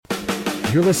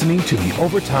You're listening to the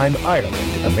Overtime Ireland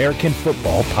American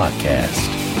Football Podcast.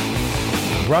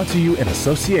 Brought to you in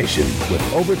association with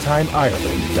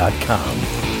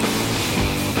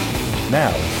OvertimeIreland.com.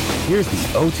 Now, here's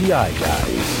the OTI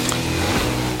guys.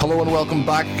 Hello and welcome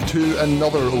back to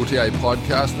another OTI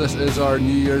podcast. This is our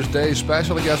New Year's Day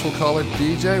special, I guess we'll call it,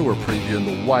 DJ. We're previewing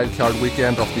the wildcard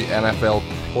weekend of the NFL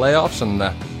playoffs and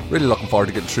really looking forward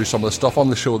to getting through some of the stuff on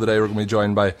the show today. We're going to be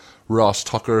joined by Ross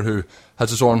Tucker, who has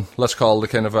his own, let's call it,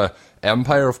 kind of a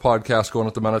empire of podcasts going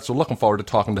at the minute. So looking forward to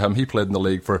talking to him. He played in the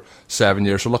league for 7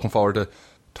 years, so looking forward to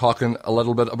talking a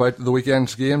little bit about the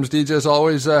weekend's games. DJ, as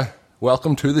always,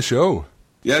 welcome to the show.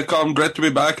 Yeah, Colin, great to be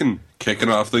back and kicking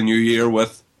off the new year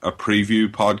with a preview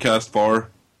podcast for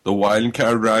the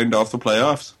wildcard round of the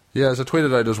playoffs. Yeah, as I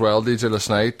tweeted out as well, DJ, last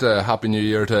night, Happy New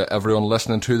Year to everyone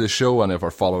listening to the show, and of our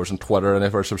followers on Twitter and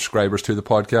of our subscribers to the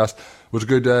podcast. It was a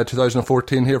good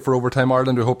 2014 here for Overtime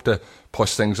Ireland. We hope to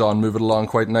push things on, move it along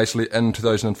quite nicely in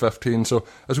 2015. So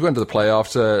as we go into the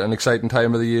playoffs, an exciting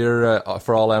time of the year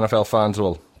for all NFL fans.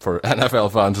 Well, for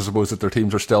NFL fans, I suppose, that their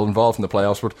teams are still involved in the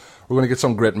playoffs, but we're going to get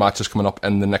some great matches coming up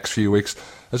in the next few weeks.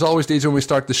 As always, DJ, when we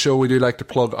start the show, we do like to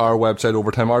plug our website,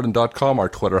 OvertimeIreland.com. Our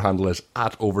Twitter handle is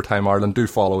 @OvertimeIreland. Do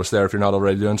follow us there if you're not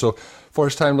already doing so.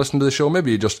 First time listening to the show,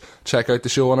 maybe you just check out the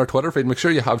show on our Twitter feed. Make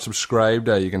sure you have subscribed.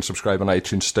 You can subscribe on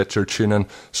iTunes, Stitcher, TuneIn,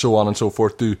 so on and so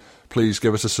forth. Do please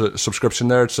give us a subscription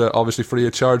there. It's obviously free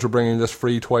of charge. We're bringing this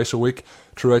free twice a week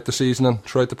throughout the season and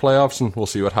throughout the playoffs, and we'll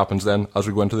see what happens then as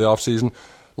we go into the off-season.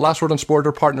 Last Word on Sport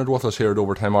are partnered with us here at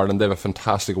Overtime Ireland. They have a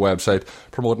fantastic website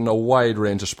promoting a wide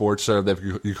range of sports.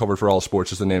 They've you covered for all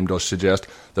sports, as the name does suggest.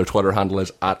 Their Twitter handle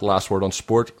is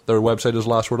 @LastWordOnSport. Their website is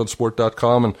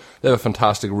lastwordonsport.com, and they have a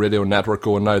fantastic radio network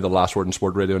going now, the Last Word on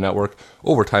Sport Radio Network.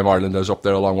 Overtime Ireland is up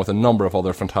there along with a number of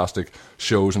other fantastic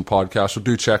shows and podcasts, so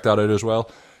do check that out as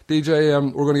well. DJ,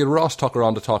 we're going to get Ross Tucker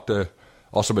on to talk to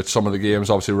also about some of the games.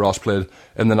 Obviously, Ross played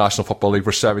in the National Football League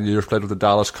for 7 years, played with the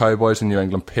Dallas Cowboys, the New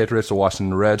England Patriots, the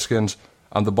Washington Redskins,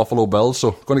 and the Buffalo Bills.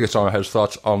 So, going to get some of his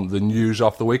thoughts on the news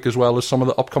of the week, as well as some of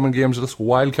the upcoming games of this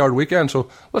wildcard weekend. So,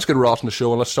 let's get Ross on the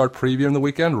show and let's start previewing the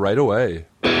weekend right away.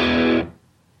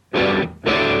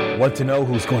 Want to know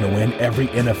who's going to win every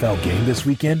NFL game this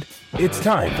weekend? It's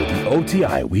time for the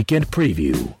OTI Weekend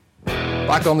Preview.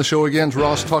 Back on the show again is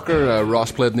Ross Tucker.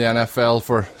 Ross played in the NFL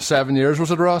for 7 years, was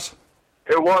it, Ross?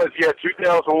 It was, yeah,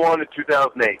 2001 to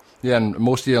 2008. Yeah, and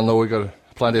most of you will know we got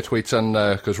plenty of tweets in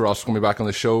because Ross is going to be back on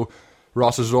the show.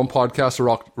 Ross has his own podcast, the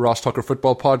Ross Tucker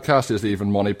Football Podcast. He has the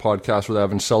Even Money Podcast with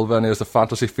Evan Silva, and he has the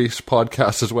Fantasy Feast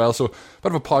Podcast as well. So, a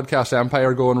bit of a podcast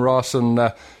empire going, Ross,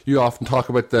 and you often talk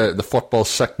about the football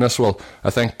sickness. Well,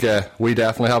 I think we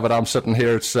definitely have it. I'm sitting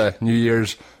here, it's New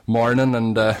Year's morning,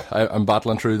 and I'm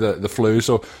battling through the flu,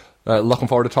 so looking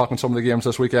forward to talking some of the games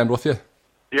this weekend with you.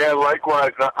 Yeah,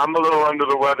 likewise. I'm a little under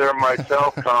the weather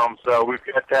myself, Tom. So we've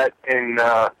got that in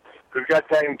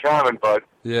common, bud.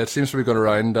 Yeah, it seems to be going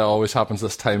around. Always happens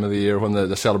this time of the year when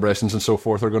the celebrations and so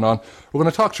forth are going on. We're going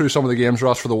to talk through some of the games,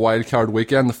 Ross, for the wild card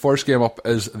weekend. The first game up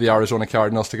is the Arizona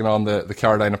Cardinals taking on the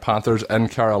Carolina Panthers in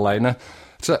Carolina.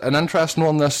 It's an interesting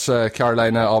one, this.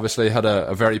 Carolina obviously had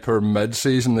a very poor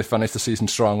mid-season. They finished the season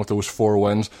strong with those 4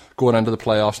 wins, going into the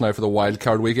playoffs now for the wild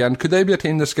card weekend. Could they be a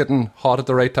team that's getting hot at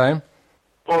the right time?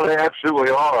 Well, they absolutely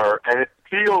are, and it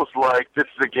feels like this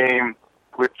is a game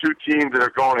with two teams that are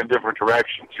going in different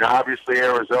directions. You know, obviously,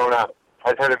 Arizona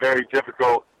has had a very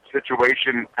difficult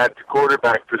situation at the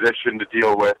quarterback position to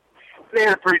deal with. They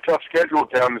had a pretty tough schedule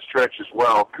down the stretch as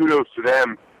well. Kudos to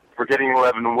them for getting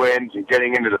 11 wins and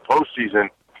getting into the postseason,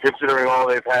 considering all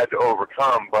they've had to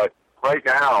overcome. But right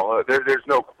now, there's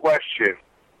no question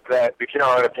that the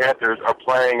Carolina Panthers are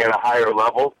playing at a higher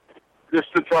level. This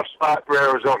is a tough spot for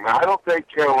Arizona. I don't think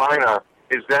Carolina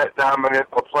is that dominant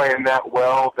or playing that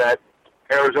well that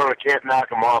Arizona can't knock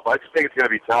them off. I just think it's going to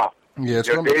be tough. Yeah,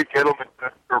 Dave Gettleman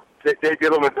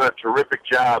done a terrific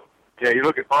job. Yeah, you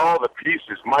look at all the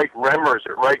pieces. Mike Remmers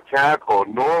at right tackle,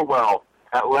 Norwell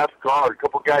at left guard. A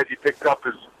couple guys he picked up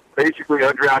as basically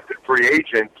undrafted free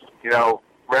agents. You know,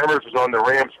 Remmers was on the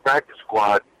Rams practice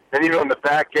squad. And even on the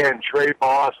back end, Trey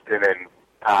Boston and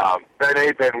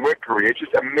Ben Wickery. It's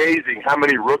just amazing how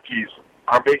many rookies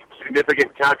are making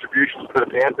significant contributions to the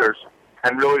Panthers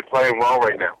and really playing well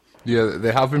right now. Yeah,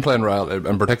 they have been playing well,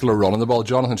 in particular running the ball.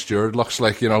 Jonathan Stewart looks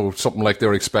like, you know, something like they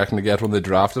were expecting to get when they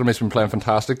drafted him. He's been playing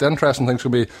fantastic. The interesting thing's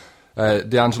going to be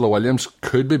D'Angelo Williams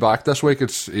could be back this week.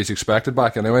 He's expected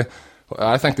back anyway.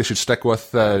 I think they should stick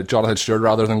with Jonathan Stewart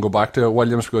rather than go back to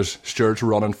Williams, because Stewart's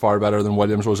running far better than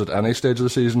Williams was at any stage of the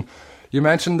season. You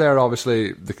mentioned there,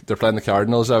 obviously, they're playing the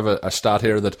Cardinals. I have a stat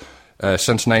here that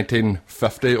Since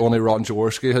 1950, only Ron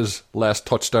Jaworski has less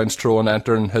touchdowns thrown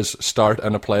entering his start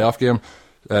in a playoff game.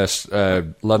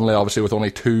 Lindley obviously with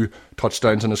only 2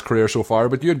 touchdowns in his career so far.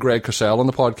 But you had Greg Cosell on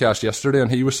the podcast yesterday,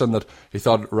 and he was saying that he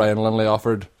thought Ryan Lindley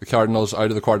offered the Cardinals out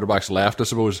of the quarterback's left. I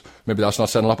suppose maybe that's not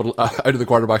setting up, but out of the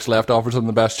quarterback's left offers him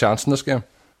the best chance in this game.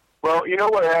 Well, you know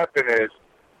what happened is,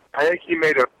 I think he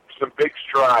made some big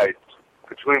strides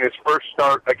between his first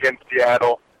start against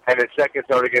Seattle and his second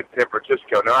start against San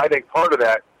Francisco. Now, I think part of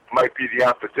that might be the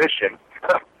opposition.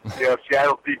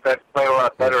 Seattle's defense playing a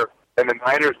lot better than the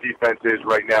Niners' defense is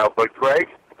right now. But Greg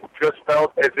just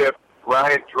felt as if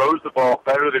Ryan throws the ball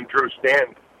better than Drew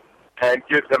Stanton and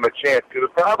gives them a chance. Because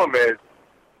the problem is,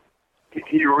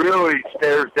 he really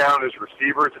stares down his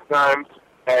receivers at times.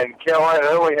 And Carolina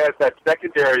not only has that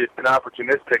secondary that's been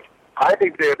opportunistic, I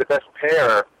think they have the best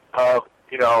pair of,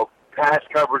 pass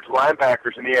coverage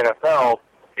linebackers in the NFL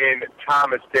in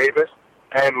Thomas Davis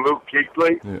and Luke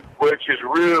Kuechly, which is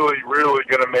really, really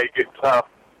going to make it tough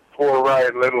for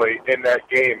Ryan Lindley in that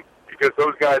game, because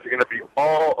those guys are going to be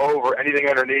all over anything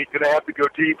underneath. Going to have to go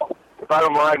deep. The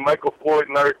bottom line, Michael Floyd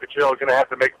and Larry Fitzgerald are going to have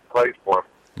to make the plays for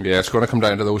him. Yeah, it's going to come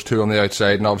down to those two on the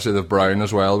outside, and obviously they've Brown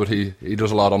as well, but he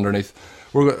does a lot underneath.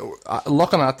 We're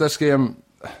looking at this game,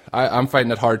 I'm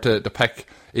finding it hard to pick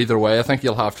either way. I think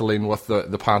you'll have to lean with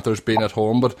the Panthers being at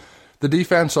home, but the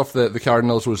defense of the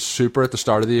Cardinals was super at the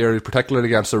start of the year, particularly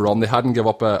against the run. They hadn't give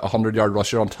up a 100-yard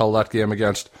rusher until that game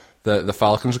against the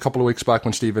Falcons a couple of weeks back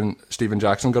when Steven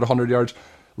Jackson got 100 yards.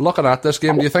 Looking at this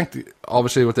game, do you think,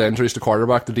 obviously with the injuries to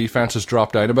quarterback, the defense has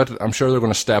dropped down a bit? I'm sure they're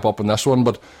going to step up in this one,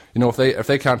 but if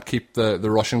they can't keep the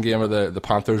rushing game of the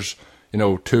Panthers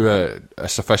to a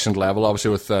sufficient level,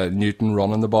 obviously with Newton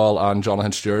running the ball and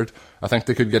Jonathan Stewart, I think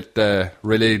they could get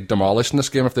really demolished in this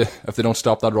game if they don't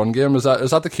stop that run game. Is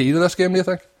that the key to this game, do you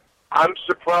think? I'm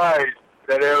surprised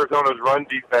that Arizona's run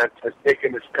defense has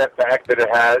taken the step back that it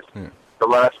has the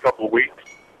last couple of weeks.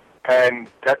 And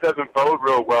that doesn't bode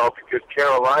real well, because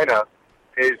Carolina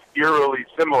is eerily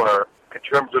similar in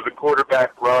terms of the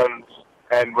quarterback runs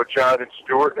and what Jonathan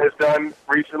Stewart has done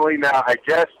recently. Now, I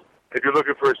guess if you're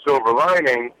looking for a silver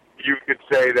lining, you could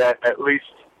say that at least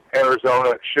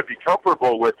Arizona should be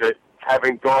comfortable with it,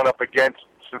 having gone up against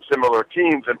some similar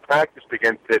teams and practiced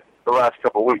against it the last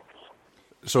couple of weeks.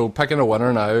 So picking a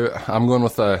winner now, I'm going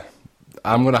to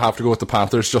have to go with the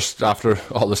Panthers just after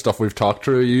all the stuff we've talked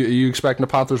through. Are you expecting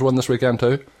the Panthers win this weekend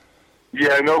too?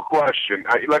 Yeah, no question.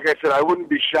 Like I said, I wouldn't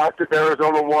be shocked if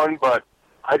Arizona won, but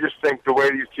I just think the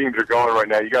way these teams are going right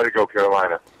now, you got to go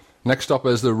Carolina. Next up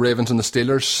is the Ravens and the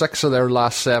Steelers. 6 of their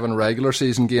last 7 regular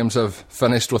season games have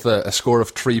finished with a score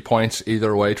of 3 points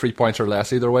either way, 3 points or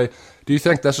less either way. Do you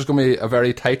think this is going to be a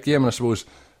very tight game? And I suppose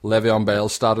Le'Veon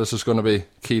Bell's status is going to be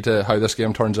key to how this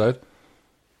game turns out?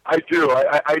 I do.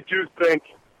 I do think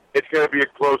it's going to be a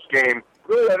close game.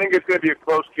 Really, I think it's going to be a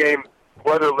close game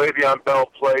whether Le'Veon Bell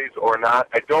plays or not.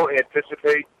 I don't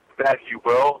anticipate that he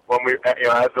will when we,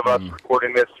 as of us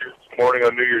recording this morning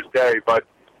on New Year's Day. But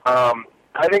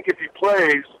I think if he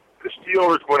plays, the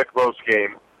Steelers win a close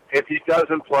game. If he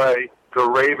doesn't play, the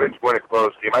Ravens win a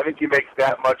close game. I think he makes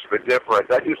that much of a difference.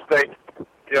 I just think,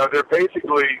 they're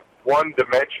basically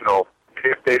one-dimensional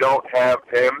if they don't have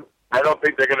him. I don't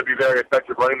think they're going to be very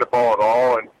effective running the ball at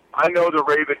all. And I know the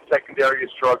Ravens secondary has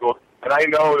struggled, and I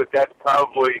know that that's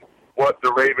probably what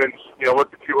the Ravens,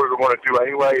 what the Steelers want to do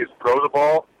anyway, is throw the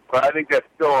ball. But I think that's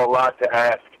still a lot to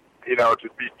ask, to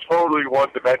be totally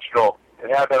one-dimensional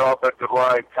and have that offensive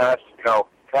line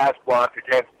pass block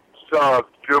against Suggs,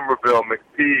 Dumerville,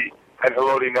 McPhee, and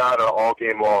Haloti Ngata all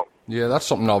game long. Yeah, that's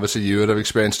something obviously you would have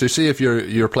experienced too. See, if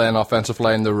you're playing offensive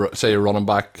line, say you're running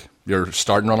back, you're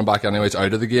starting running back anyways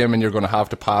out of the game, and you're going to have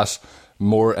to pass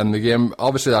more in the game.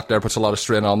 Obviously, that there puts a lot of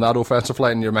strain on that offensive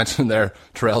line. You're mentioning there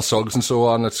Terrell Suggs and so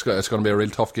on. It's going to be a real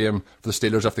tough game for the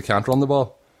Steelers if they can't run the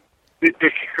ball. It's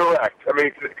correct. I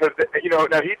mean, because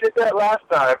now he did that last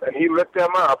time, and he lit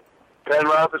them up. Ben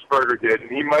Roethlisberger did, and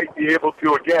he might be able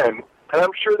to again. And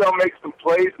I'm sure they'll make some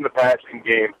plays in the passing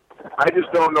game. I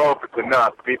just don't know if it's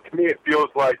enough. I mean, to me, it feels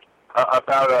like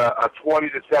about a 20-17,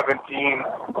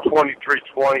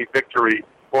 23-20 victory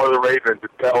for the Ravens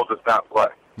if Bell does not play.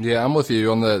 Yeah, I'm with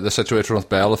you on the situation with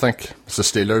Bell. I think the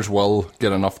Steelers will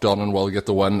get enough done and will get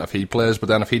the win if he plays. But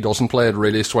then if he doesn't play, it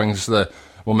really swings the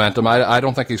momentum. I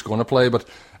don't think he's going to play, but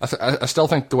I still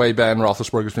think the way Ben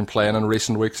Roethlisberger has been playing in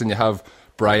recent weeks, and you have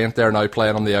Bryant there now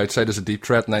playing on the outside as a deep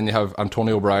threat, and then you have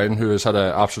Antonio Brown, who has had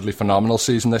an absolutely phenomenal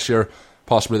season this year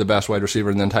possibly the best wide receiver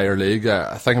in the entire league.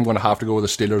 I think I'm going to have to go with the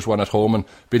Steelers one at home, and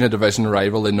being a division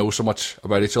rival, they know so much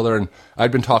about each other. And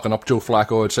I'd been talking up Joe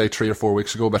Flacco, I'd say 3 or 4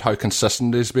 weeks ago, about how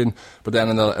consistent he's been. But then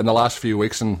in the last few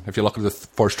weeks, and if you look at the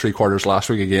first 3 quarters last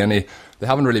week again, they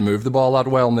haven't really moved the ball that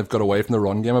well, and they've got away from the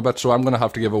run game a bit. So I'm going to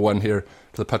have to give a win here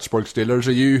to the Pittsburgh Steelers.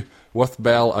 Are you, with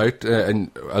Bell out,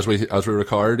 and as we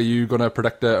record, are you going to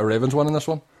predict a Ravens win in this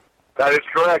one? That is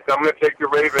correct. I'm going to take the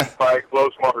Ravens by a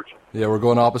close margin. Yeah, we're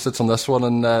going opposites on this one.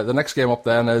 And the next game up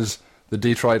then is the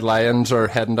Detroit Lions are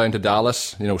heading down to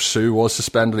Dallas. You know, Sue was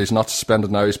suspended. He's not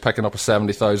suspended now. He's picking up a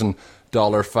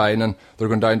 $70,000 fine, and they're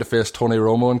going down to face Tony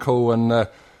Romo and co. And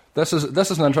this is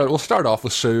an interesting. We'll start off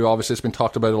with Sue. Obviously, it's been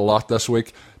talked about a lot this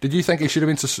week. Did you think he should have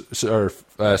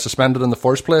been suspended in the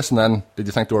first place? And then did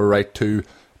you think they were right to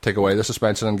take away the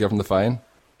suspension and give him the fine?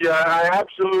 Yeah, I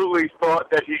absolutely thought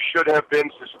that he should have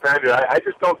been suspended. I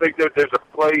just don't think that there's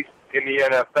a place in the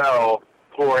NFL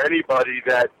for anybody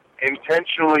that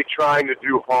intentionally trying to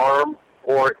do harm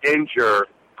or injure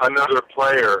another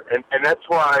player. And that's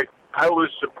why I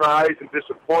was surprised and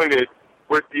disappointed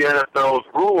with the NFL's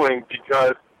ruling,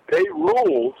 because they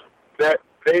ruled that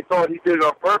they thought he did it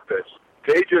on purpose.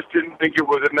 They just didn't think it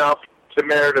was enough to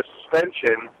merit a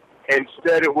suspension.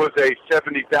 Instead, it was a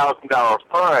 $70,000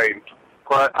 fine.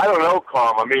 But I don't know,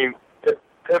 Calm. I mean, if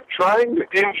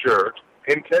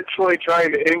intentionally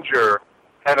trying to injure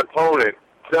an opponent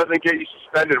doesn't get you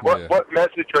suspended, what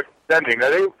message are you sending? Now,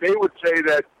 they would say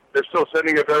that they're still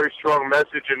sending a very strong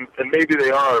message, and maybe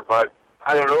they are, but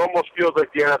I don't know. It almost feels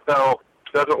like the NFL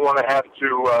doesn't want to have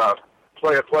to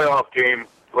play a playoff game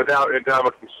without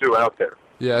Ndamukong Suh out there.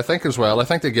 Yeah, I think as well. I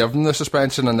think they give him the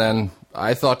suspension, and then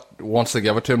I thought once they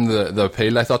give it to him, the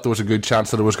appeal, I thought there was a good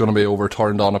chance that it was going to be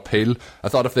overturned on appeal. I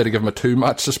thought if they'd have given him a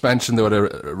 2-match suspension, they would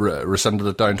have rescinded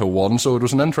it down to 1. So it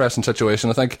was an interesting situation.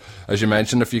 I think, as you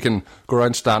mentioned, if you can go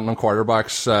around standing on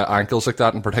quarterbacks' ankles like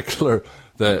that, in particular,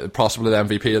 possibly the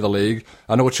MVP of the league.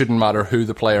 I know it shouldn't matter who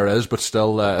the player is, but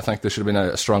still, I think there should have been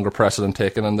a stronger precedent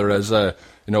taken. And there is, if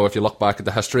you look back at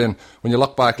the history, and when you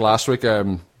look back last week,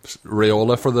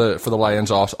 Raiola for the Lions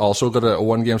also got a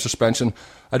 1-game suspension.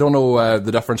 I don't know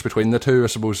the difference between the two. I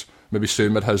suppose maybe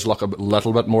Sumit has looked a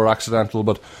little bit more accidental.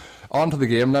 But on to the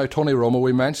game now. Tony Romo,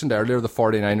 we mentioned earlier the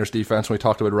 49ers defence when we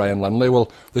talked about Ryan Lindley.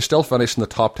 Well, they still finished in the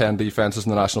top 10 defences in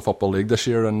the National Football League this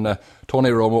year, and Tony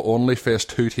Romo only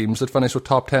faced 2 teams that finished with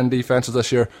top 10 defences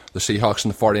this year, the Seahawks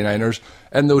and the 49ers.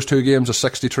 In those 2 games, a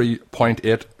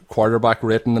 63.8 quarterback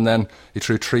rating, and then he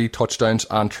threw 3 touchdowns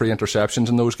and 3 interceptions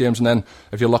in those games. And then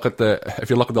if you look at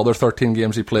the other 13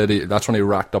 games he played, that's when he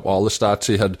racked up all the stats.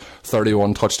 He had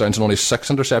 31 touchdowns and only 6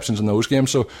 interceptions in those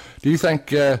games. So do you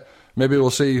think maybe we'll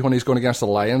see when he's going against the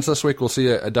Lions this week, we'll see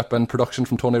a dip in production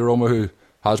from Tony Romo, who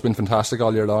has been fantastic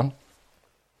all year long?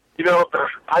 You know,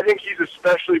 I think he's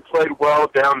especially played well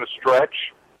down the stretch.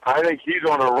 I think he's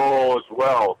on a roll as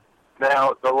well.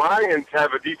 Now, the Lions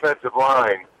have a defensive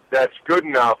line that's good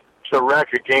enough to wreck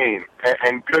a game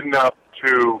and good enough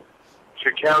to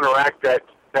counteract that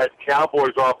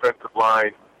Cowboys offensive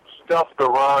line, stuff the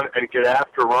run, and get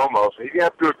after Romo. So he's going to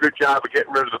have to do a good job of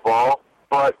getting rid of the ball.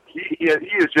 But he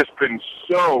has just been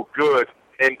so good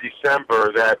in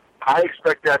December that I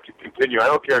expect that to continue. I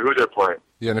don't care who they're playing.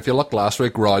 Yeah, and if you look last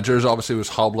week, Rodgers obviously was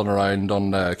hobbling around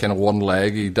on kind of one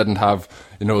leg. He didn't have,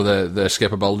 the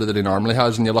escapability that he normally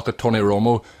has. And you look at Tony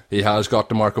Romo, he has got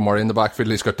DeMarco Murray in the backfield.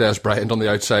 He's got Des Bryant on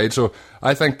the outside. So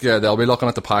I think they'll be looking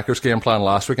at the Packers game plan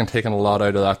last week and taking a lot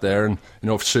out of that there. And,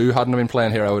 if Sue hadn't been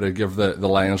playing here, I would have given the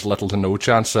Lions little to no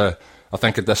chance. I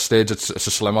think at this stage it's a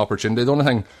slim opportunity. The only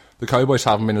thing, the Cowboys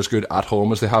haven't been as good at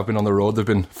home as they have been on the road. They've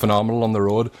been phenomenal on the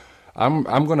road. I'm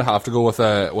going to have to go with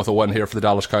a win here for the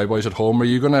Dallas Cowboys at home. Are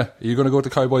you going to go with the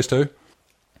Cowboys too?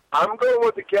 I'm going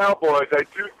with the Cowboys. I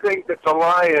do think that the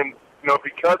Lions,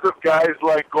 because of guys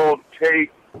like Golden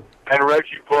Tate and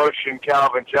Reggie Bush and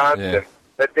Calvin Johnson,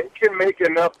 that they can make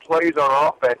enough plays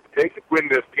on offense. They could win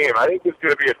this game. I think it's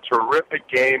going to be a terrific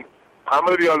game. I'm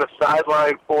going to be on the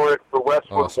sideline for it for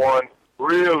Westwood awesome. 1.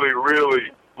 Really,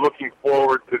 really looking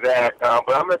forward to that.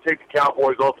 But I'm going to take the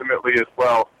Cowboys ultimately as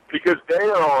well, because they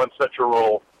are on such a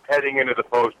roll heading into the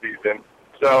postseason.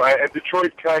 So, and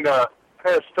Detroit kind of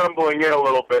stumbling in a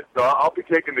little bit. So I'll be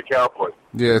taking the Cowboys.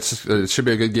 Yeah, it should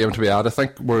be a good game to be at. I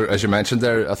think as you mentioned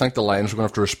there, I think the Lions are going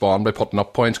to have to respond by putting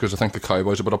up points, because I think the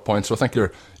Cowboys will put up points. So I think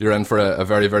you're in for a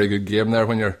very, very good game there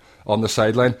when you're on the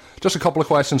sideline. Just a couple of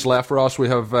questions left for us. We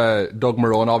have Doug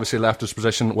Marrone obviously left his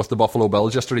position with the Buffalo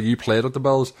Bills yesterday. You played at the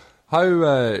Bills. How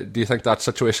do you think that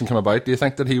situation came about? Do you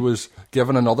think that he was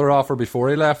given another offer before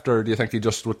he left, or do you think he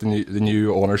just, with the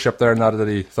new ownership there, now that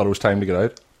he thought it was time to get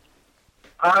out?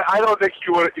 I don't think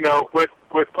he would,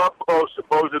 with Buffalo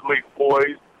supposedly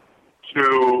poised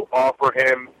to offer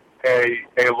him a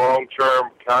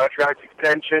long-term contract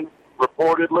extension,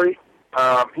 reportedly,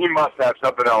 he must have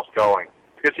something else going.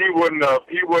 Because he wouldn't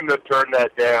have turned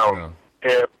that down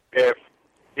if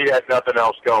he had nothing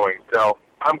else going. So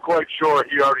I'm quite sure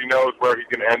he already knows where he's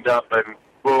going to end up, and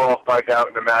we'll all find out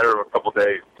in a matter of a couple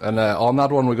days. And on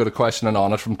that one, we got a question in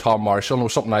on it from Tom Marshall. And it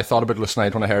was something I thought about last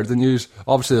night when I heard the news.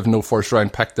 Obviously, they have no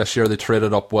first-round pick this year. They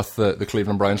traded up with the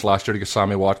Cleveland Browns last year to get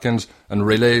Sammy Watkins. And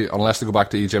really, unless they go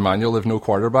back to E.J. Manuel, they have no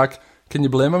quarterback. Can you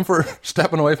blame him for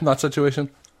stepping away from that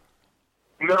situation?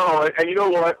 No, and you know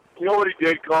what? You know what he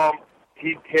did, Colm?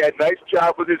 He had a nice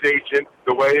job with his agent,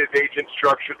 the way his agent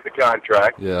structured the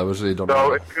contract. Yeah, obviously. So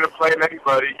if you're going to blame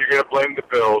anybody, you're going to blame the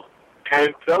Bills.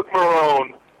 And Doug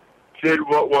Marrone did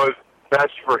what was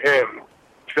best for him,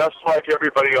 just like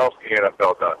everybody else in the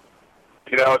NFL does.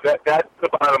 That's the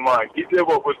bottom line. He did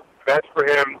what was best for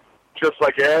him, just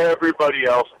like everybody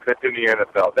else that's in the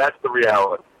NFL. That's the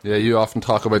reality. Yeah, you often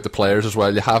talk about the players as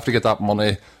well. You have to get that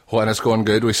money when it's going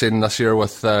good. We've seen this year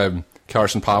with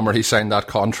Carson Palmer. He signed that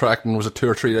contract, and was it 2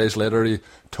 or 3 days later he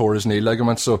tore his knee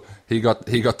ligament. So he got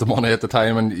the money at the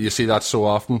time, and you see that so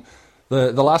often.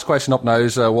 The last question up now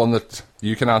is one that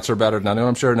you can answer better than anyone,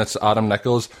 I'm sure, and it's Adam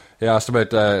Nichols. He asked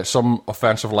about some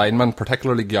offensive linemen,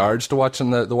 particularly guards, to watch in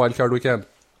the wildcard weekend.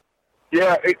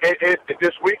 Yeah,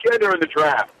 this weekend or in the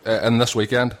draft? And this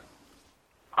weekend.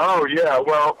 Oh, yeah.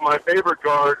 Well, my favorite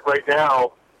guard right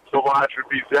now to watch would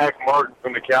be Zach Martin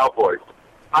from the Cowboys.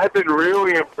 I've been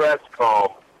really impressed,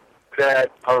 Colm,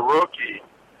 that a rookie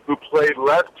who played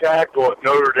left tackle at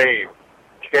Notre Dame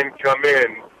can come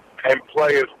in and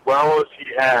play as well as he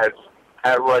has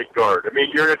at right guard. I mean,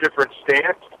 you're in a different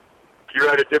stance. You're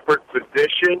at a different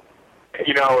position.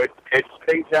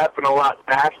 Things happen a lot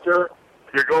faster.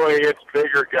 You're going against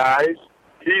bigger guys.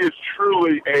 He is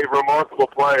truly a remarkable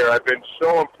player. I've been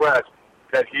so impressed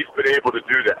that he's been able to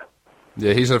do that.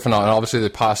 Yeah, he's a phenomenon. Obviously, they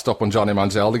passed up on Johnny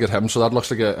Manziel to get him, so that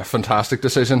looks like a fantastic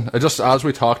decision. Just as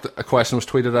we talked, a question was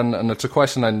tweeted in, and it's a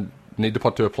question I need to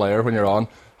put to a player when you're on.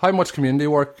 How much community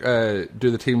work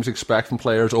do the teams expect from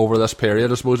players over this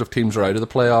period? I suppose if teams are out of the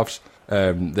playoffs,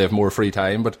 they have more free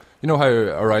time. But you know how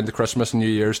around the Christmas and New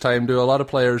Year's time, do a lot of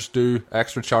players do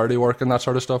extra charity work and that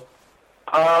sort of stuff?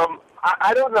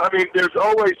 I don't know. I mean, there's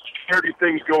always charity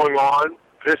things going on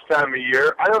this time of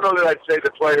year. I don't know that I'd say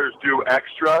the players do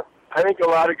extra. I think a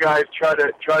lot of guys try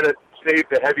to save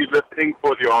the heavy lifting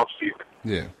for the off season.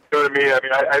 Yeah. You know what I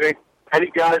mean? I think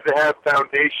any guys that have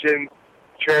foundation,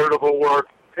 charitable work,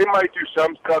 they might do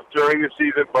some stuff during the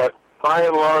season, but by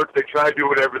and large, they try to do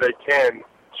whatever they can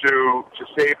to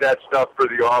save that stuff for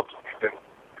the off season,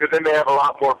 because then they have a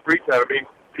lot more free time. I mean,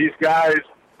 these guys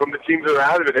from the teams that are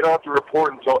out of it, they don't have to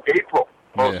report until April,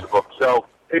 most of them. So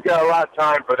they've got a lot of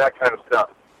time for that kind of stuff.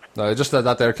 No, I just had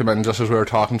that there come in just as we were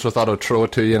talking, so I thought I'd throw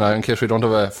it to you now in case we don't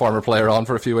have a former player on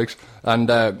for a few weeks.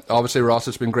 And obviously, Ross,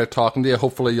 it's been great talking to you.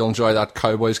 Hopefully you'll enjoy that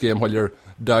Cowboys game while you're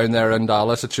down there in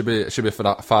Dallas. It should be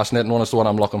a fascinating one. It's the one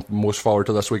I'm looking most forward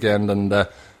to this weekend, and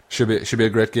should be a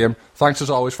great game. Thanks as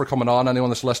always for coming on. Anyone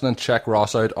that's listening, check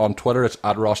Ross out on Twitter. It's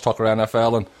at Ross Tucker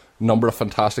NFL, and a number of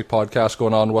fantastic podcasts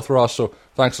going on with Ross. So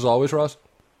thanks as always, Ross.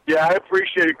 Yeah, I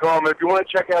appreciate it, Coleman. If you want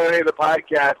to check out any of the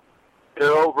podcasts, they're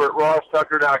over at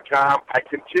rosstucker.com. I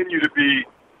continue to be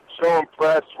so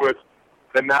impressed with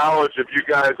the knowledge of you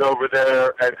guys over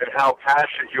there and how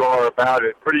passionate you are about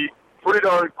it. Pretty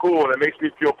darn cool, and it makes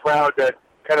me feel proud that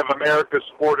kind of America's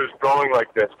sport is growing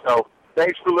like this. So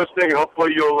thanks for listening, and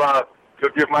hopefully you'll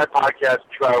give my podcast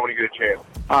a try when you get a chance.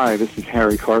 Hi, this is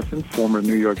Harry Carson, former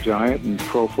New York Giant and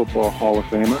Pro Football Hall of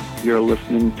Famer. You're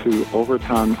listening to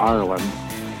Overtime Ireland.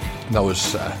 That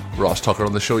was Ross Tucker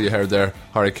on the show you heard there.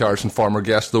 Harry Carson, former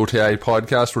guest of the OTI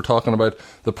podcast. We're talking about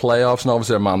the playoffs, and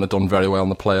obviously a man that done very well in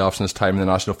the playoffs in his time in the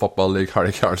National Football League.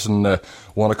 Harry Carson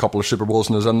won a couple of Super Bowls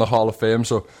and is in the Hall of Fame.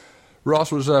 So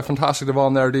Ross was fantastic to have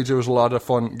on there. DJ was a lot of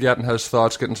fun getting his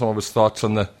thoughts, getting some of his thoughts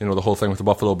on the whole thing with the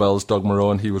Buffalo Bills. Doug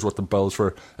Marrone, he was with the Bills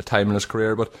for a time in his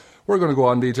career. But we're going to go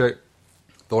on, DJ.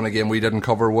 The only game we didn't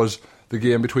cover was the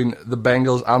game between the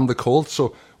Bengals and the Colts.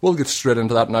 So we'll get straight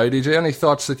into that now, DJ. Any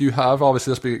thoughts that you have?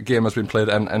 Obviously, this game has been played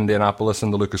in Indianapolis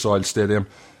in the Lucas Oil Stadium.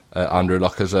 Andrew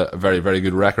Luck has a very, very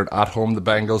good record at home. The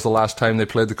Bengals, the last time they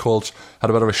played the Colts, had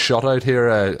a bit of a shutout here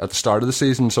at the start of the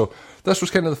season. So this was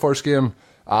kind of the first game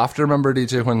after, remember,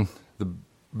 DJ, when the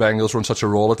Bengals were on such a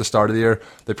roll at the start of the year.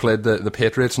 They played the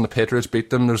Patriots, and the Patriots beat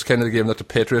them. There was kind of the game that the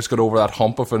Patriots got over that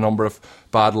hump of a number of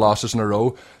bad losses in a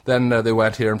row. Then they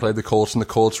went here and played the Colts, and the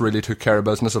Colts really took care of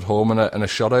business at home in a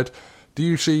shutout. Do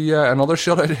you see another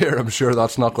shutout here? I'm sure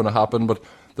that's not going to happen, but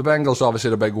the Bengals obviously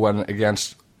had a big win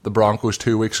against the Broncos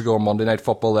 2 weeks ago on Monday Night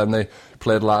Football. Then they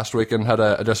played last week and had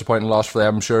a disappointing loss for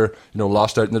them. I'm sure,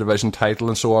 lost out in the division title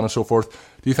and so on and so forth.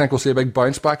 Do you think we'll see a big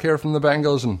bounce back here from the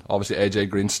Bengals? And obviously AJ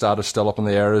Green's status still up in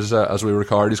the air as we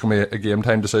record. He's going to be a game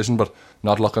time decision, but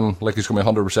not looking like he's going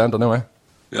to be 100% anyway.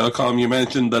 Yeah, Colm, you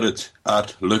mentioned that it's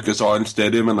at Lucas Oil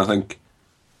Stadium, and I think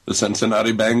the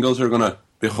Cincinnati Bengals are going to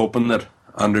be hoping that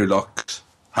Andrew Luck's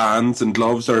hands and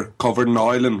gloves are covered in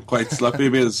oil and quite slippy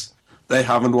because they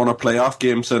haven't won a playoff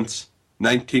game since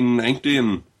 1990,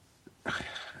 and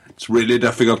it's really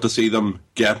difficult to see them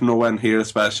getting a win here,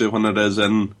 especially when it is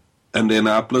in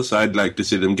Indianapolis. I'd like to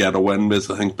see them get a win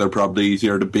because I think they're probably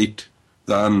easier to beat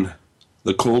than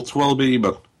the Colts will be,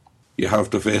 but you have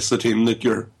to face the team that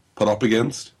you're put up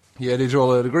against. Yeah,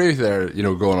 Joel, I'd agree with there,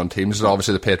 going on teams. And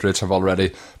obviously the Patriots have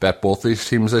already bet both these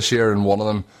teams this year, and one of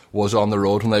them was on the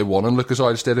road when they won in Lucas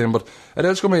Oil Stadium. But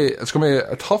it's going to be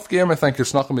a tough game. I think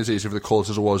it's not going to be as easy for the Colts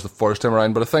as it was the first time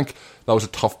around, but I think that was a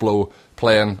tough blow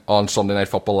playing on Sunday Night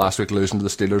Football last week, losing to the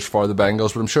Steelers for the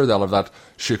Bengals. But I'm sure they'll have that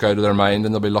shook out of their mind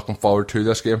and they'll be looking forward to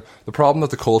this game. The problem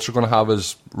that the Colts are going to have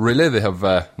is really they have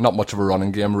not much of a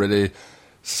running game really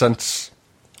since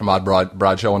Matt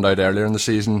Bradshaw went out earlier in the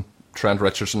season. Trent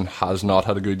Richardson has not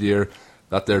had a good year.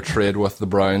 That their trade with the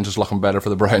Browns is looking better for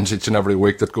the Browns each and every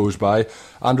week that goes by.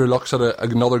 Andrew Luck's had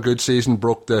another good season,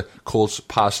 broke the Colts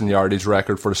passing yardage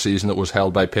record for a season that was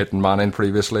held by Peyton Manning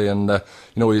previously, and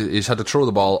he's had to throw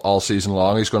the ball all season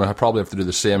long. He's going to probably have to do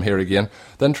the same here again.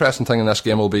 The interesting thing in this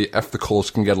game will be if the Colts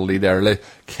can get a lead early,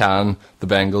 can the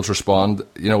Bengals respond?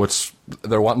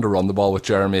 They're wanting to run the ball with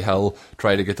Jeremy Hill,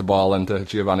 try to get the ball into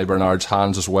Giovanni Bernard's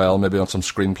hands as well, maybe on some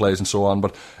screenplays and so on.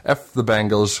 But if the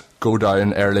Bengals go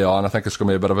down early on, I think it's going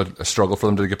to be a bit of a struggle for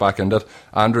them to get back into it.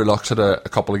 Andrew Luck's had a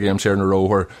couple of games here in a row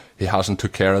where he hasn't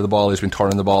took care of the ball. He's been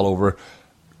turning the ball over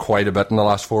quite a bit in the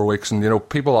last 4 weeks, and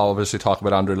people obviously talk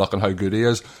about Andrew Luck and how good he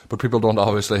is, but people don't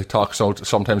obviously talk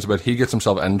sometimes about he gets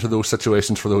himself into those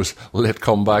situations for those late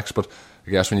comebacks. But I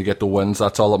guess when you get the wins,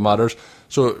 that's all that matters.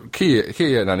 So key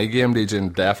in any game, DJ,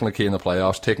 and definitely key in the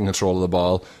playoffs, taking control of the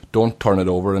ball, don't turn it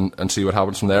over and see what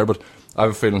happens from there. But I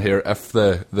have a feeling here, if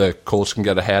the Colts can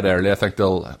get ahead early, I think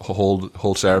they'll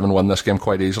hold serve and win this game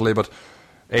quite easily. But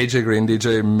AJ Green,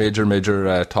 DJ,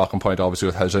 major talking point obviously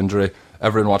with his injury.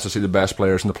 Everyone wants to see the best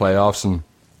players in the playoffs, and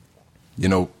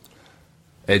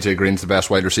AJ Green's the best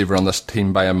wide receiver on this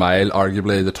team by a mile,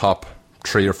 arguably the top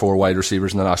 3 or 4 wide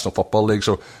receivers in the National Football League.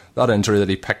 So that injury that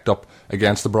he picked up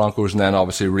against the Broncos and then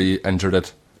obviously re-injured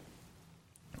it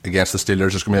against the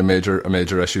Steelers is going to be a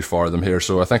major issue for them here.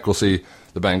 So I think we'll see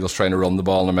the Bengals trying to run the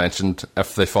ball, and I mentioned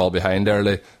if they fall behind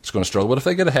early, it's going to struggle. But if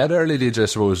they get ahead early, DJ, I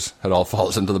suppose it all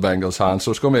falls into the Bengals' hands.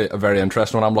 So it's going to be a very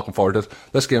interesting one. I'm looking forward to it.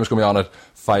 This game is going to be on at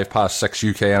 6:05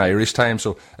 UK and Irish time,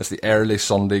 so it's the early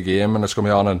Sunday game, and it's going to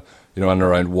be on in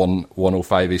around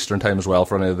 1:05 Eastern time as well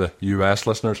for any of the US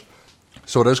listeners.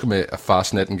 So it is going to be a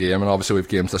fascinating game, and obviously we've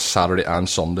games this Saturday and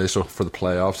Sunday, so for the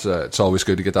playoffs it's always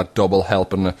good to get that double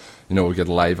help, and we get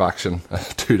live action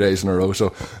 2 days in a row,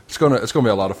 so it's going to be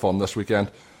a lot of fun this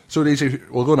weekend. So DJ,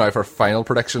 we'll go now for a final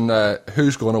prediction.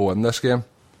 Who's going to win this game?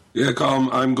 Yeah, Colm,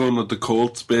 I'm going with the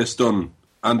Colts based on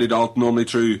Andy Dalton only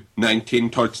threw 19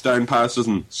 touchdown passes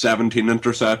and 17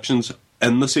 interceptions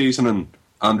in the season, and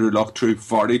Andrew Luck threw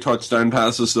 40 touchdown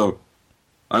passes, so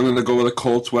I'm going to go with the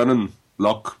Colts winning.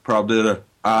 Luck probably to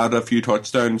add a few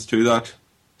touchdowns to that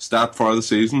stat for the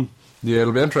season. Yeah,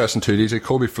 it'll be interesting too, DJ.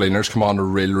 Coby Fleener's come on a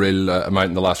real amount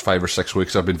in the last 5 or 6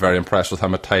 weeks. I've been very impressed with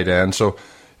him at tight end. So,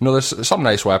 there's some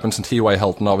nice weapons, and T.Y.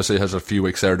 Hilton obviously has a few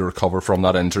weeks there to recover from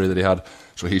that injury that he had.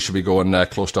 So he should be going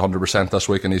close to 100% this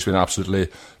week, and he's been absolutely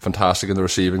fantastic in the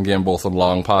receiving game, both on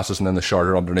long passes and then the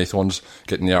shorter underneath ones,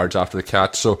 getting yards after the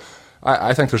catch. So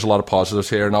I think there's a lot of positives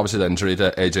here, and obviously the injury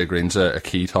to AJ Green's a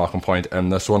key talking point in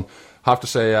this one. Have to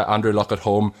say, Andrew Luck at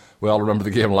home, we all remember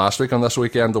the game last week on this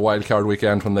weekend, the wildcard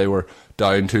weekend, when they were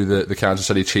down to the Kansas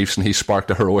City Chiefs, and he sparked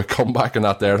a heroic comeback in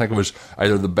that there. I think it was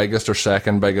either the biggest or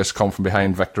second biggest come from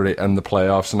behind victory in the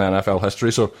playoffs in NFL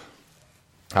history. So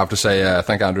I have to say, I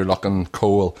think Andrew Luck and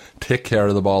co will take care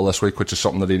of the ball this week, which is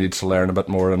something that he needs to learn a bit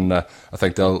more, and I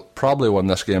think they'll probably win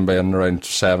this game by around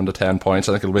 7 to 10 points.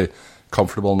 I think it'll be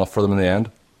comfortable enough for them in the end.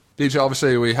 DJ,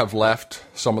 obviously we have left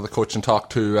some of the coaching talk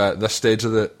to this stage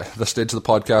of the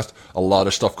podcast. A lot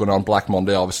of stuff going on. Black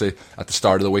Monday, obviously, at the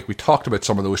start of the week. We talked about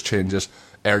some of those changes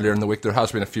earlier in the week. There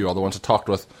has been a few other ones. I talked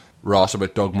with Ross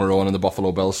about Doug Marrone and the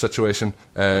Buffalo Bills situation.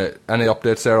 Any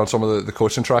updates there on some of the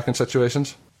coaching tracking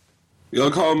situations? You'll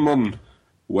come on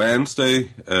Wednesday.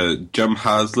 Jim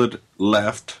Haslett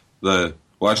left the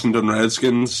Washington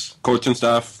Redskins coaching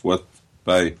staff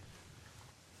by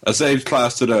a saved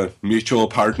class to the mutual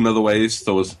parting of the ways.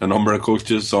 There was a number of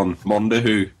coaches on Monday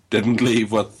who didn't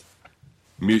leave with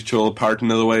mutual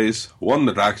parting of the ways. One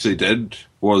that actually did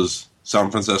was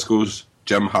San Francisco's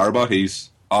Jim Harbaugh.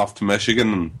 He's off to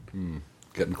Michigan. And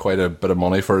getting quite a bit of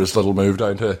money for his little move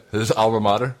down to his alma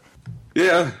mater.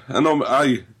 Yeah,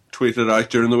 I tweeted out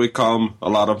during the week, Colm, a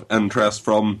lot of interest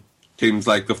from teams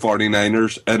like the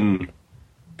 49ers and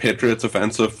Patriots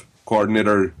offensive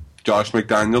coordinator Josh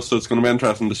McDaniels, so it's going to be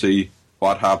interesting to see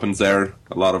what happens there.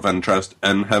 A lot of interest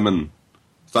in him, and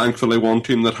thankfully one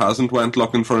team that hasn't went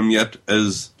looking for him yet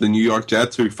is the New York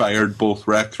Jets, who fired both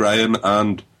Rex Ryan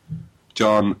and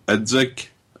John Idzik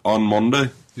on Monday.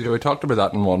 Yeah, we talked about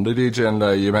that on Monday, DJ,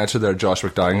 and you mentioned there Josh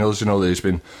McDaniels. You know, he's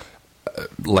been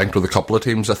linked with a couple of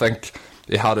teams. I think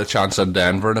he had a chance in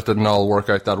Denver and it didn't all work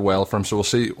out that well for him, so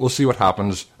we'll see what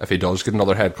happens if he does get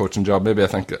another head coaching job. Maybe I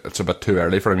think it's a bit too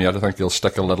early for him yet. I think he'll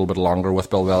stick a little bit longer with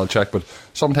Bill Belichick, but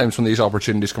sometimes when these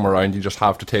opportunities come around you just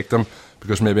have to take them,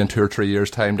 because maybe in 2 or 3 years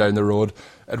time down the road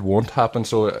it won't happen.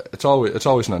 So it's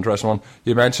always an interesting one.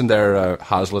 You mentioned there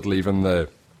Haslett leaving the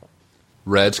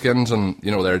Redskins, and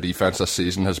you know their defence this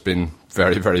season has been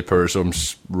very, very poor, so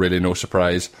it's really no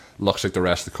surprise. Looks like the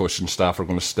rest of the coaching staff are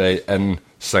going to stay in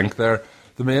sync there.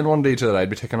 The main one, DJ, that I'd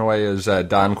be taking away is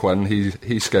Dan Quinn.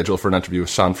 He's scheduled for an interview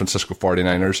with San Francisco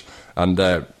 49ers,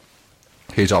 and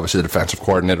he's obviously the defensive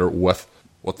coordinator with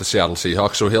the Seattle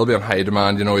Seahawks, so he'll be on high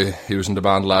demand. You know, he was in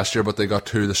demand last year, but they got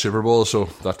to the Super Bowl, so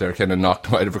that there kind of knocked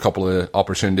him out of a couple of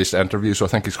opportunities to interview, so I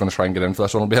think he's going to try and get in for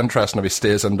this one. It'll be interesting if he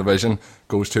stays in division,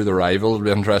 goes to the rival. It'll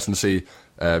be interesting to see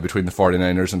between the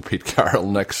 49ers and Pete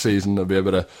Carroll next season.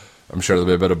 I'm sure there'll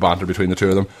be a bit of banter between the two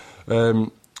of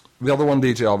them. The other one,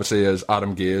 DJ, obviously, is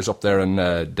Adam Gase up there in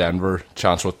Denver.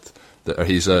 Chance with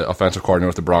he's an offensive coordinator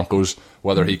with the Broncos.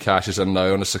 Whether he cashes in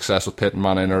now on his success with Peyton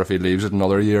Manning, or if he leaves it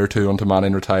another year or two until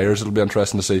Manning retires, it'll be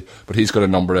interesting to see. But he's got a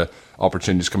number of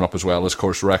opportunities coming up as well. Of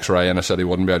course, Rex Ryan, I said he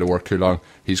wouldn't be able to work too long.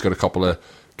 He's got a couple of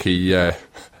key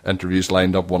interviews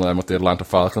lined up, one of them with the Atlanta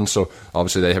Falcons, so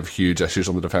obviously they have huge issues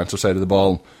on the defensive side of the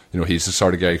ball. You know, he's the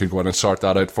sort of guy who could go in and sort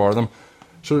that out for them.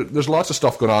 So there's lots of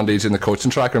stuff going on, DJ, in the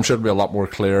coaching track. I'm sure it'll be a lot more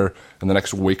clear in the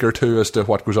next week or two as to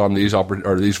what goes on.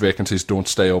 These vacancies don't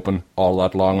stay open all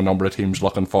that long. A number of teams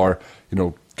looking for, you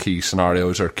know, key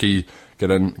scenarios or key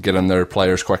get in their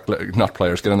players quickly,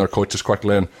 get in their coaches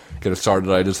quickly and get it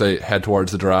sorted out as they head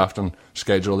towards the draft and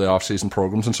schedule the off-season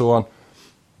programs and so on.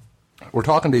 We're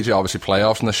talking, DJ, obviously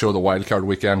playoffs in the show, the wildcard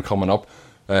weekend coming up.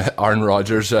 Aaron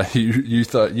Rodgers, you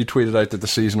tweeted out that the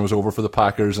season was over for the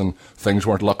Packers and things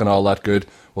weren't looking all that good.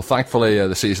 Well, thankfully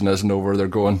the season isn't over. They're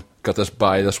got this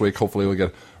bye this week. Hopefully we'll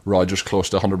get Rodgers close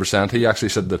to 100%. He actually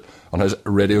said that on his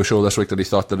radio show this week that he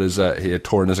thought that he had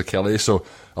torn his Achilles, so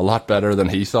a lot better than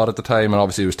he thought at the time. And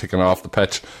obviously he was taken off the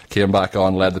pitch, came back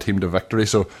on, led the team to victory.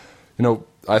 So, you know,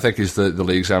 I think he's the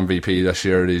league's MVP this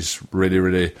year. He's really,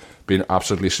 really been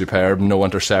absolutely superb. No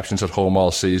interceptions at home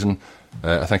all season.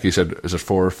 I think he said, is it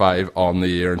 4 or 5 on the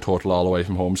year in total all away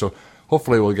from home. So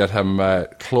hopefully we'll get him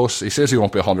close. He says he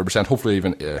won't be 100%. Hopefully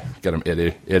even get him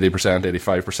 80%,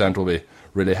 85%. We'll be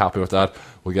really happy with that.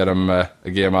 We'll get him a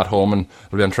game at home, and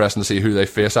it'll be interesting to see who they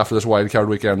face after this wildcard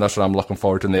weekend. That's what I'm looking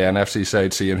forward to on the NFC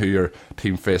side, seeing who your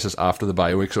team faces after the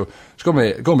bye week. So it's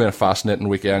going to be a fascinating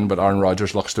weekend, but Aaron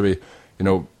Rodgers looks to be, you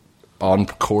know, on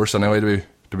course anyway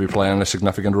to be playing a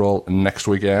significant role next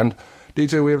weekend.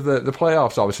 DJ, we have the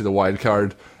playoffs, obviously the wild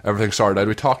card, everything sorted out.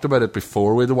 We talked about it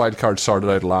before we had the wild card sorted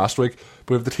out last week,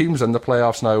 but we have the teams in the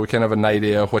playoffs now. We kind of have an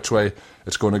idea of which way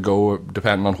it's going to go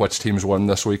depending on which teams win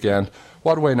this weekend.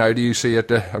 What way now do you see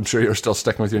it? I'm sure you're still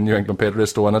sticking with your New England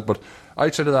Patriots to win it, but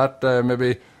outside of that,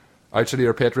 maybe outside of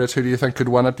your Patriots, who do you think could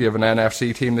win it? Do you have an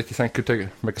NFC team that you think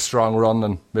could make a strong run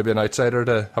and maybe an outsider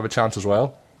to have a chance as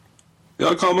well?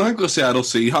 Yeah, Colm, I think the Seattle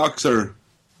Seahawks are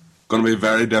going to be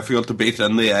very difficult to beat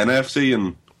in the NFC,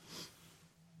 and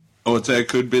I would say it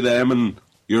could be them and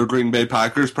your Green Bay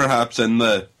Packers perhaps in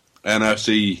the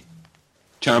NFC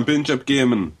Championship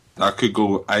game, and that could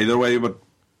go either way, but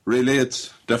really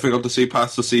it's difficult to see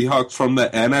past the Seahawks from the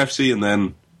NFC, and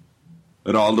then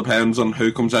it all depends on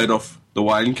who comes out of the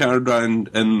wild card round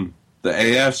in the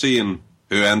AFC and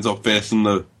who ends up facing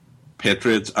the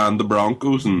Patriots and the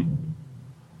Broncos, and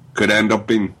could end up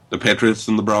being the Patriots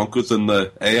and the Broncos in the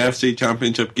AFC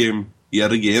Championship game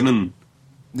yet again. And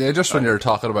yeah, just when you're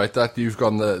talking about that, you've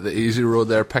gone the easy road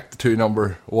there. Pick the two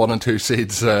number 1 and 2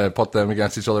 seeds, put them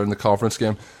against each other in the conference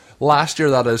game. Last year,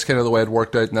 that is kind of the way it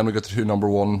worked out, and then we got the two number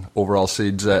 1 overall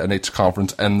seeds in each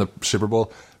conference in the Super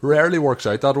Bowl. Rarely works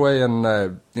out that way, and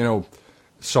you know,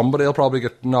 somebody will probably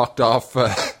get knocked off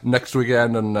next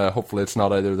weekend, and hopefully it's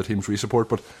not either of the teams we support,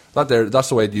 but that's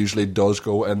the way it usually does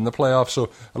go in the playoffs, so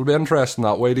it'll be interesting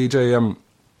that way, DJ.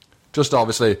 Just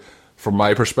obviously, from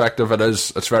my perspective,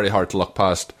 it's very hard to look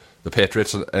past the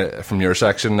Patriots from your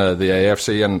section, the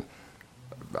AFC, and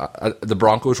the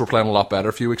Broncos were playing a lot better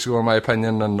a few weeks ago, in my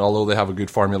opinion, and although they have a good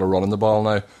formula running the ball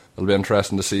now, it'll be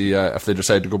interesting to see if they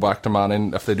decide to go back to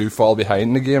Manning, if they do fall behind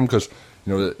in the game, because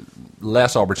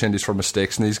less opportunities for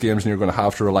mistakes in these games, and you're going to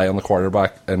have to rely on the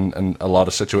quarterback in a lot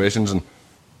of situations, and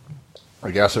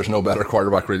I guess there's no better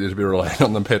quarterback really to be relying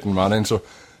on than Peyton Manning, so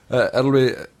it'll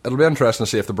be interesting to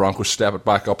see if the Broncos step it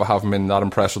back up. I haven't been that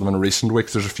impressed with them in recent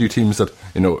weeks. There's a few teams that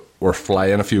were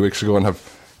flying a few weeks ago and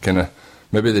have kind of,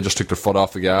 maybe they just took their foot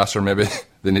off the gas, or maybe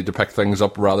they need to pick things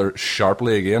up rather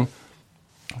sharply again.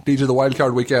 DJ, the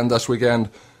wildcard weekend this weekend,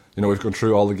 we've gone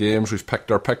through all the games, we've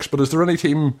picked our picks, but is there any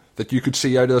team that you could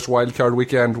see out of this wildcard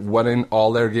weekend winning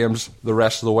all their games the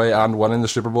rest of the way and winning the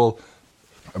Super Bowl?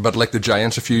 A bit like the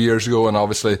Giants a few years ago, and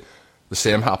obviously the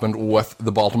same happened with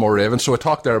the Baltimore Ravens. So I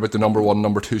talked there about the number 1,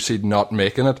 number 2 seed not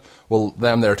making it. Well,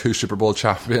 they're 2 Super Bowl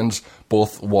champions,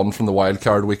 both won from the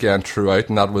wildcard weekend throughout,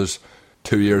 and that was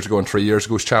 2 years ago and 3 years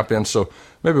ago's champions. So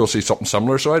maybe we'll see something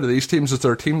similar. So out of these teams, is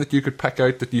there a team that you could pick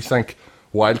out that you think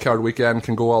wildcard weekend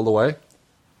can go all the way?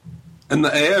 In the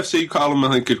AFC column,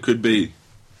 I think it could be,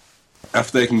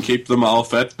 if they can keep them all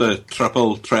fit, the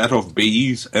triple threat of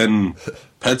bees in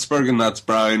Pittsburgh, and that's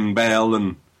Brown, Bell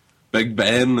and Big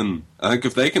Ben, and I think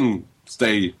if they can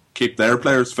keep their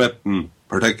players fit, and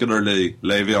particularly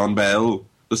Le'Veon Bell,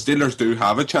 the Steelers do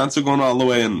have a chance of going all the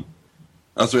way, and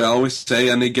as we always say,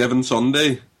 any given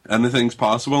Sunday, anything's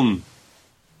possible, and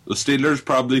the Steelers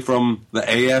probably from the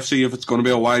AFC if it's going to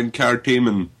be a wild card team,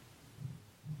 and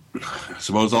I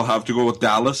suppose I'll have to go with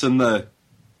Dallas in the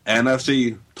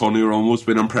NFC. Tony Romo's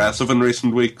been impressive in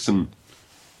recent weeks, and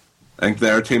I think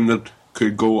they're a team that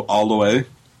could go all the way.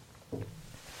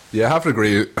 Yeah, I have to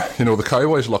agree. The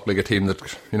Cowboys look like a team that,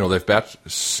 they've bet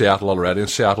Seattle already in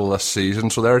Seattle this season,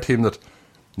 so they're a team that,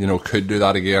 could do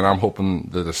that again. I'm hoping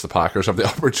that it's the Packers have the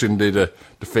opportunity to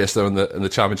face them in the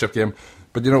championship game.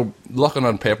 But, looking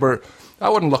on paper, I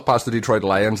wouldn't look past the Detroit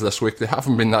Lions this week. They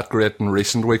haven't been that great in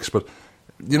recent weeks, but,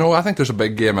 I think there's a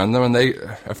big game in them, and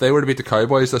if they were to beat the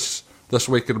Cowboys this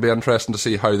week, it'll be interesting to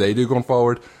see how they do going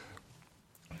forward.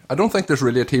 I don't think there's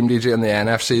really a team, DJ, in the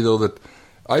NFC, though, that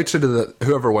outside of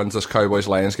whoever wins this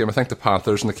Cowboys-Lions game, I think the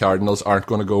Panthers and the Cardinals aren't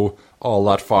going to go all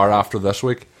that far after this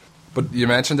week. But you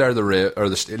mentioned there the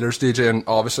Steelers, DJ, and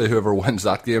obviously whoever wins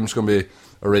that game is going to be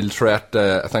a real threat.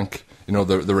 I think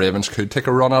the Ravens could take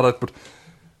a run at it, but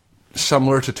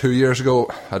similar to 2 years ago,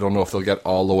 I don't know if they'll get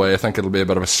all the way. I think it'll be a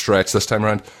bit of a stretch this time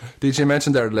around. DJ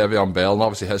mentioned there Le'Veon Bell, and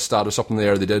obviously his status up in the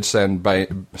air. They did sign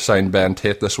Ben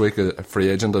Tate this week, a free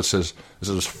agent. This is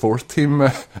his 4th team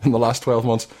in the last 12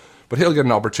 months. But he'll get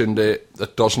an opportunity.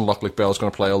 It doesn't look like Bell's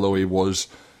going to play, although he was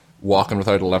walking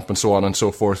without a limp and so on and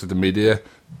so forth with the media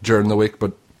during the week.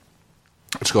 But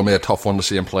it's going to be a tough one to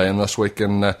see him playing this week,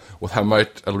 and with him out,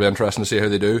 it'll be interesting to see how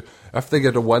they do. If they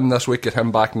get a win this week, get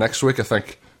him back next week, I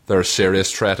think they're a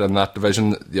serious threat in that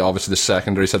division. Obviously the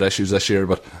secondary's had issues this year,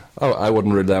 but I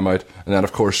wouldn't rule them out. And then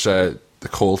of course the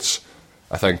Colts,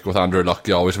 I think with Andrew Luck,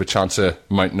 you always have a chance of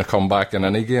mounting a comeback in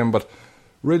any game, but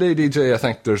really, DJ, I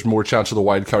think there's more chance of the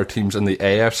wildcard teams in the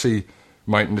AFC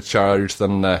mounting the charge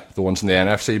than the ones in the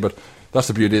NFC, but that's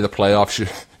the beauty of the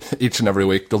playoffs. Each and every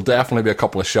week there'll definitely be a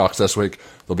couple of shocks this week,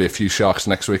 there'll be a few shocks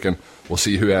next week, and we'll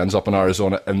see who ends up in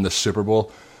Arizona in the Super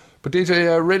Bowl. But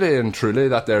DJ, really and truly,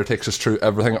 that there takes us through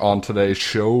everything on today's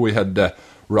show. We had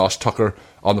Ross Tucker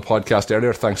on the podcast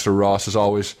earlier. Thanks to Ross, as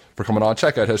always, for coming on.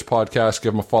 Check out his podcast,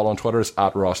 give him a follow on Twitter, it's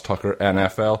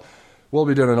 @RossTuckerNFL. We'll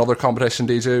be doing another competition,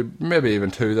 DJ, maybe even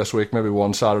 2 this week, maybe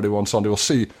 1 Saturday, 1 Sunday. We'll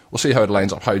see how it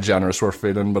lines up, how generous we're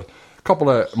feeling. But a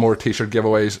couple of more t-shirt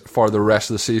giveaways for the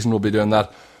rest of the season. We'll be doing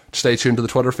that. Stay tuned to the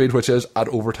Twitter feed, which is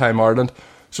 @OvertimeIreland.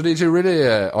 So DJ, really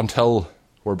until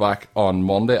we're back on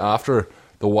Monday after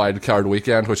the wild card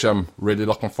weekend, which I'm really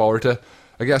looking forward to,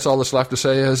 I guess all that's left to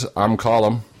say is I'm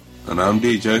Colin. And I'm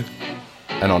DJ.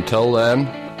 And until then,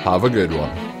 have a good one.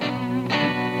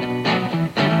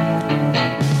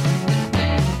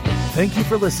 Thank you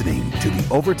for listening to the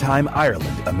Overtime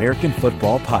Ireland American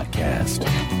Football Podcast.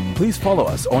 Please follow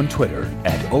us on Twitter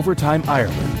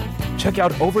 @OvertimeIreland. Check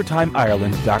out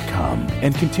OvertimeIreland.com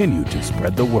and continue to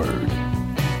spread the word.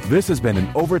 This has been an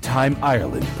Overtime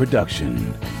Ireland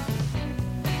production.